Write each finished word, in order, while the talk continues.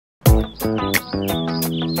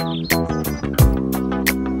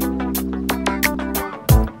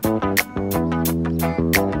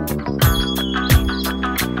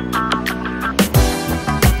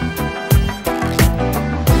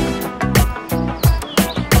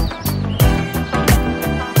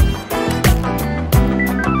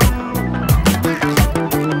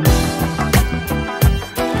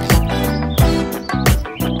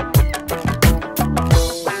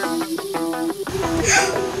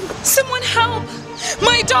Someone help!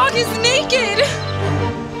 My dog is naked!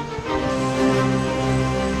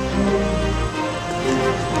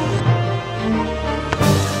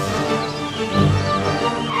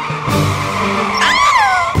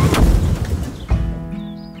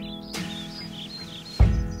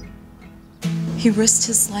 He risked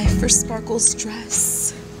his life for Sparkle's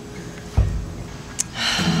dress.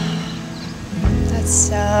 That's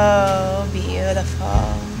so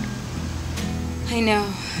beautiful. I know.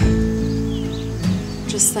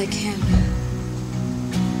 Just like him.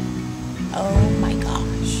 Oh my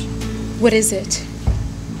gosh. What is it?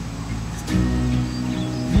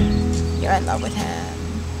 You're in love with him,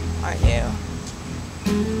 aren't you?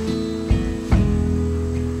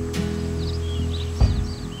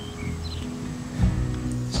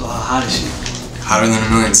 So how hot is she? Hotter than a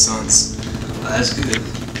million suns. That's good.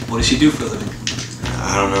 What does she do for a living?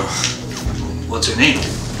 I don't know. What's her name?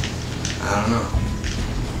 I don't know.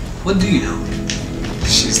 What do you know?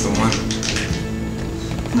 She's the one.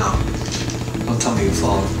 No. Don't tell me you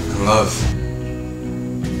fall in love.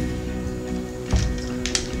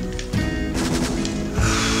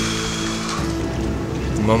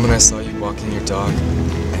 The moment I saw you walking your dog,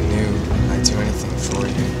 I knew I'd do anything for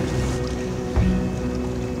you.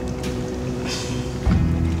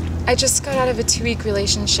 I just got out of a 2-week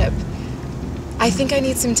relationship. I think I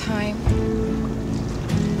need some time.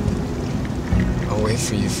 I'll wait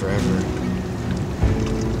for you forever.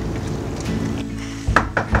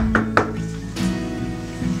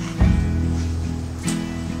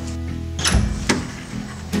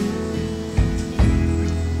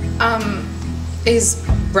 Is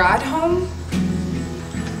Brad home?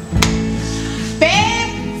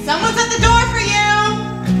 Babe, someone's at the door for you!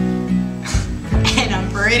 And I'm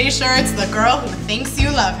pretty sure it's the girl who thinks you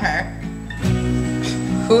love her.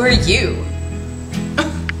 Who are you?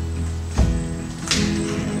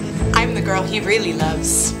 I'm the girl he really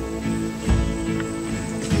loves.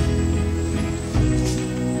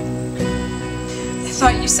 I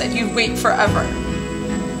thought you said you'd wait forever.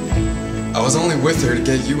 I was only with her to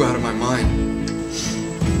get you out of my mind.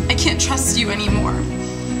 I can't trust you anymore.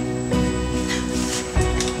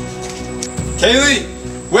 Kaylee!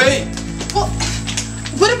 Wait! Well,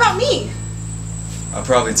 what about me? I'll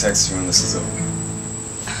probably text you when this is over.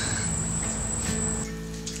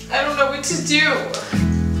 I don't know what to do.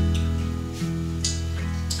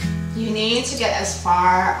 You need to get as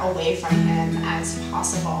far away from him as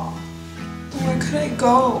possible. Where could I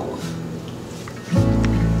go?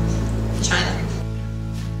 China.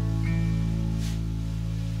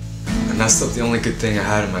 I messed up the only good thing I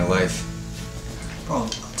had in my life. Bro, I'm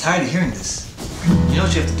tired of hearing this. You know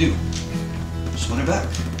what you have to do? Just win her back.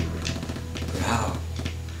 But how?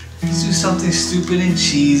 Just do something stupid and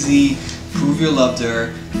cheesy, prove you loved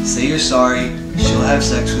her, say you're sorry, she'll have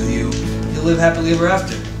sex with you, you'll live happily ever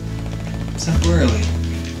after. Temporarily.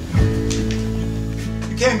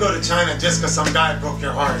 You can't go to China just because some guy broke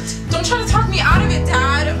your heart. Don't try to talk me out of it,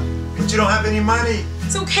 Dad. But you don't have any money.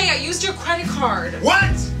 It's okay, I used your credit card.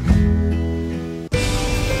 What?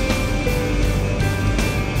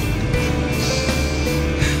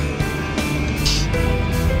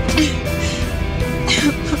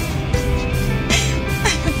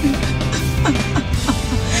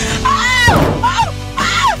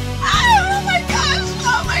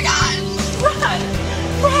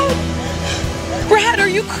 Brad, are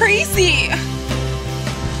you crazy?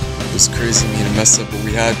 It was crazy of me to mess up what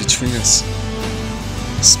we had between us.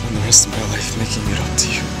 I'll spend the rest of my life making it up to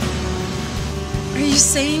you. Are you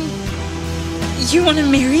saying you want to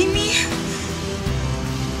marry me?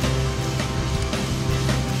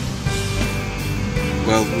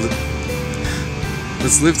 Well,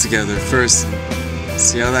 let's live together first and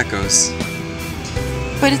see how that goes.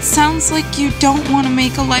 But it sounds like you don't want to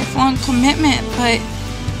make a lifelong commitment, but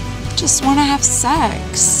just want to have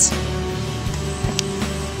sex.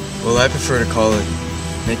 Well, I prefer to call it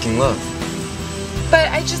making love. But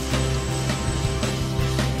I just